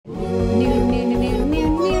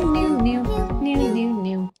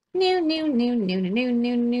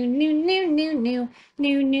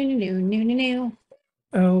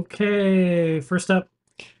first up?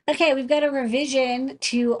 Okay, we've got a revision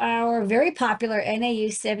to our very popular NAU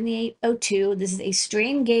 7802. This is a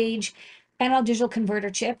strain gauge analog digital converter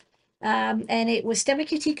chip. And it was STEMMA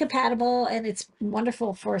QT compatible, and it's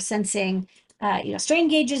wonderful for sensing, strain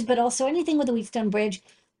gauges, but also anything with a Wheatstone bridge.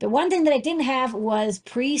 The one thing that I didn't have was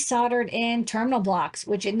pre-soldered in terminal blocks,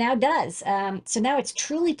 which it now does. So now it's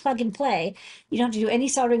truly plug and play. You don't have to do any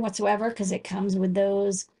soldering whatsoever because it comes with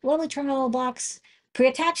those lovely terminal blocks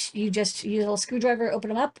pre-attached. You just use a little screwdriver, open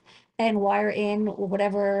them up, and wire in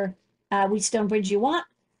whatever Wheatstone bridge you want,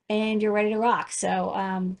 and you're ready to rock. So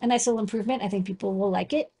a nice little improvement. I think people will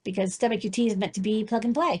like it because WQT is meant to be plug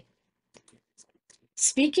and play.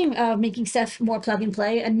 Speaking of making stuff more plug and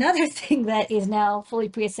play, another thing that is now fully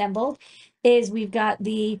pre-assembled is we've got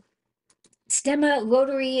the Stemma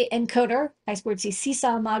rotary encoder, I2C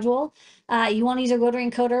seesaw module. You want to use a rotary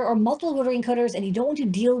encoder or multiple rotary encoders, and you don't want to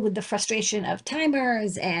deal with the frustration of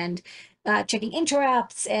timers and checking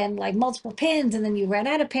interrupts and like multiple pins, and then you ran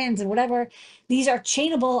out of pins and whatever. These are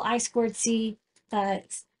chainable I2C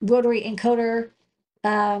rotary encoder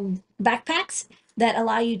backpacks that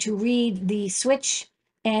allow you to read the switch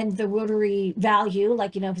and the rotary value,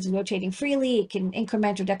 like, if it's rotating freely, it can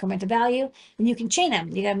increment or decrement a value, and you can chain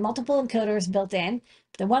them. You have multiple encoders built in.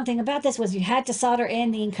 The one thing about this was you had to solder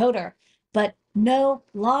in the encoder, but no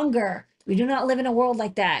longer. We do not live in a world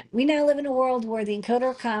like that. We now live in a world where the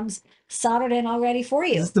encoder comes soldered in already for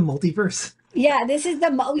Is you. this the multiverse? Yeah, this is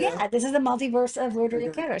this is the multiverse of rotary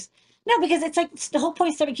encoders. No, because it's like the whole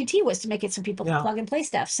point of WQT was to make it so people can plug and play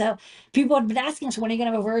stuff. So people have been asking us, when are you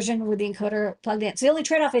going to have a version with the encoder plugged in? So the only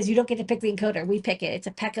trade-off is you don't get to pick the encoder. We pick it. It's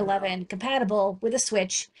a PEC 11 compatible with a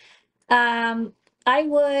switch. I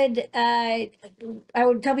would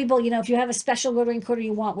tell people, if you have a special rotary encoder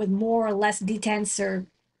you want with more or less detents or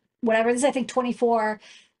whatever, this is I think 24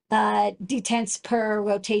 detents per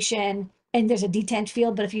rotation, and there's a detent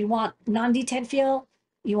field. But if you want non-detent field,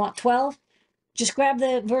 you want 12. Just grab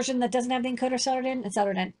the version that doesn't have the encoder soldered in and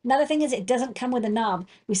solder it in. Another thing is it doesn't come with a knob.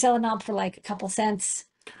 We sell a knob for like a couple cents.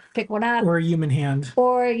 Pick one up. Or a human hand.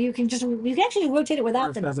 Or you can actually rotate it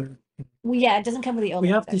without the feather. Well, yeah, it doesn't come with the old. We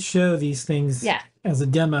have to show these things as a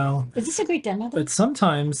demo. Is this a great demo? But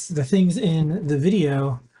sometimes the things in the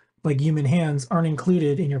video, like human hands, aren't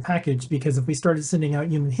included in your package, because if we started sending out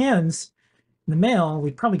human hands in the mail,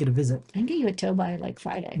 we'd probably get a visit. I can get you a tow by like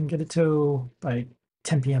Friday. I can get a tow by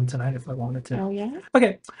 10 p.m. tonight if I wanted to. Oh, yeah?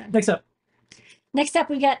 Okay, next up. Next up,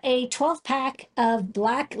 we got a 12-pack of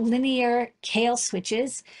black linear Kale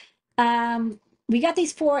switches. We got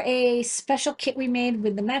these for a special kit we made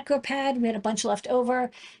with the macro pad. We had a bunch left over.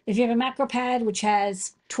 If you have a macro pad which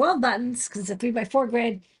has 12 buttons, because it's a 3x4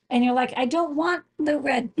 grid, and you're like, I don't want the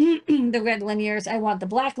red the red linears, I want the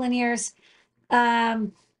black linears.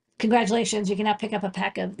 Congratulations, you can now pick up a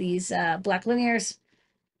pack of these black linears.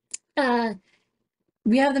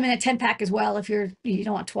 We have them in a 10-pack as well if you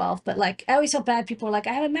don't want 12. But like, I always felt bad. People are like,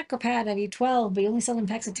 I have a macro pad, I need 12, but you only sell them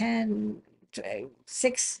packs of 10,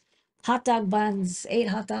 6 hot dog buns, 8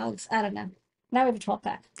 hot dogs. I don't know. Now we have a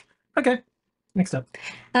 12-pack. Okay. Next up.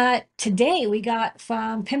 Today we got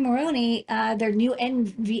from Pimoroni their new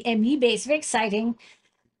NVMe base. Very exciting.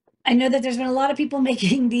 I know that there's been a lot of people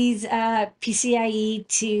making these PCIe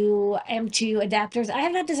to M2 adapters. I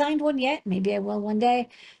have not designed one yet. Maybe I will one day.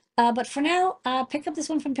 But for now, pick up this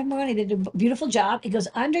one from Pimoroni. They did a beautiful job. It goes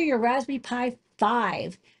under your Raspberry Pi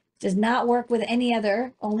 5. Does not work with any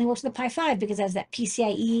other. Only works with the Pi 5 because it has that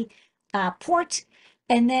PCIe port.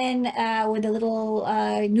 And then with a little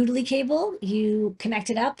noodly cable, you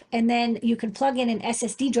connect it up, and then you can plug in an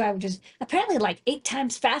SSD drive, which is apparently like 8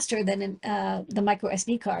 times faster than the micro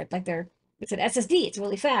SD card. Like it's an SSD, it's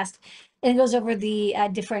really fast, and it goes over the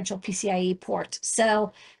differential PCIe port.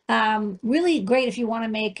 So really great if you want to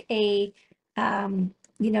make a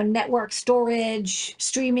network storage,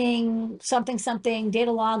 streaming, something,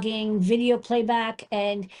 data logging, video playback,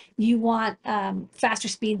 and you want faster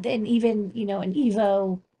speed than even, an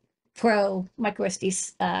Evo Pro micro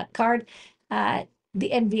SD card. The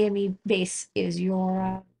NVMe base is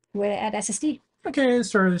your way to add SSD. Okay, let's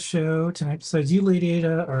start the show tonight. Besides you, Lady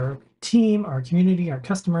Ada, our team, our community, our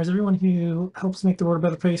customers, everyone who helps make the world a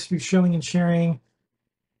better place through showing and sharing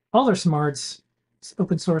all their smarts, this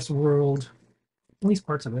open source world, at least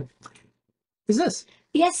parts of it, is this.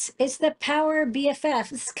 Yes, it's the Power BFF.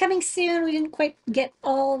 This is coming soon. We didn't quite get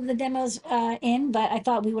all of the demos in, but I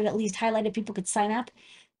thought we would at least highlight it. People could sign up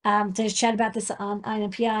to chat about this on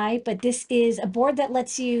INPI. But this is a board that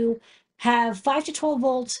lets you have 5 to 12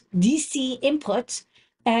 volts DC input,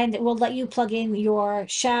 and it will let you plug in your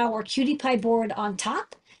SHA or QT Py board on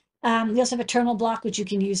top. You also have a terminal block, which you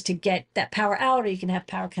can use to get that power out, or you can have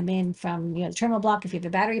power come in from the terminal block if you have a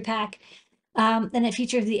battery pack. And it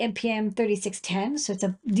features the NPM 3610. So it's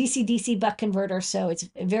a DC-DC buck converter. So it's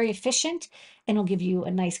very efficient and it'll give you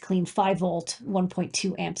a nice clean 5-volt,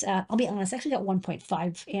 1.2 amps out. I'll be honest, I actually got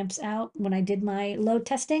 1.5 amps out when I did my load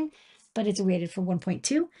testing, but it's rated for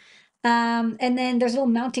 1.2. And then there's little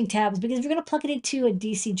mounting tabs because if you're going to plug it into a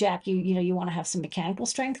DC jack, you want to have some mechanical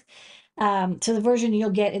strength. So the version you'll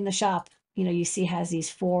get in the shop, you see has these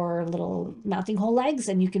 4 little mounting hole legs,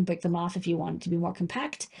 and you can break them off if you want it to be more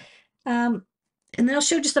compact. And then I'll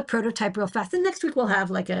show just a prototype real fast. And next week we'll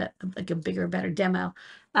have like a bigger, better demo.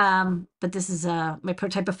 But this is my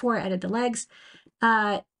prototype before I added the legs.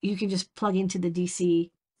 You can just plug into the DC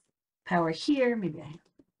power here. Maybe I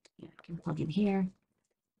can plug in here.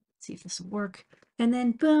 See if this will work. And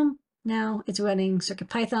then boom, now it's running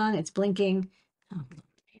CircuitPython. It's blinking. Oh,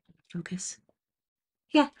 focus.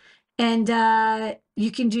 Yeah. And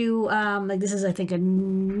you can do like this is I think a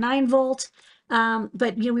 9-volt.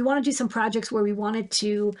 But we want to do some projects where we wanted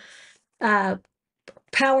to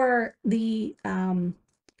power the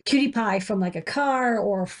cutie pie from like a car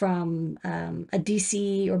or from a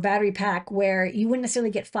DC or battery pack where you wouldn't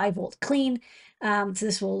necessarily get 5-volt clean. So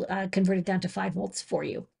this will convert it down to 5 volts for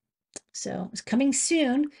you. So it's coming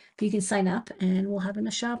soon. You can sign up and we'll have it in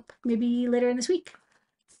the shop maybe later in this week.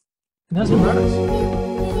 And that's what brought us.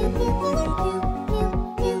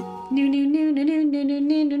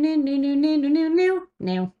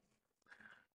 New.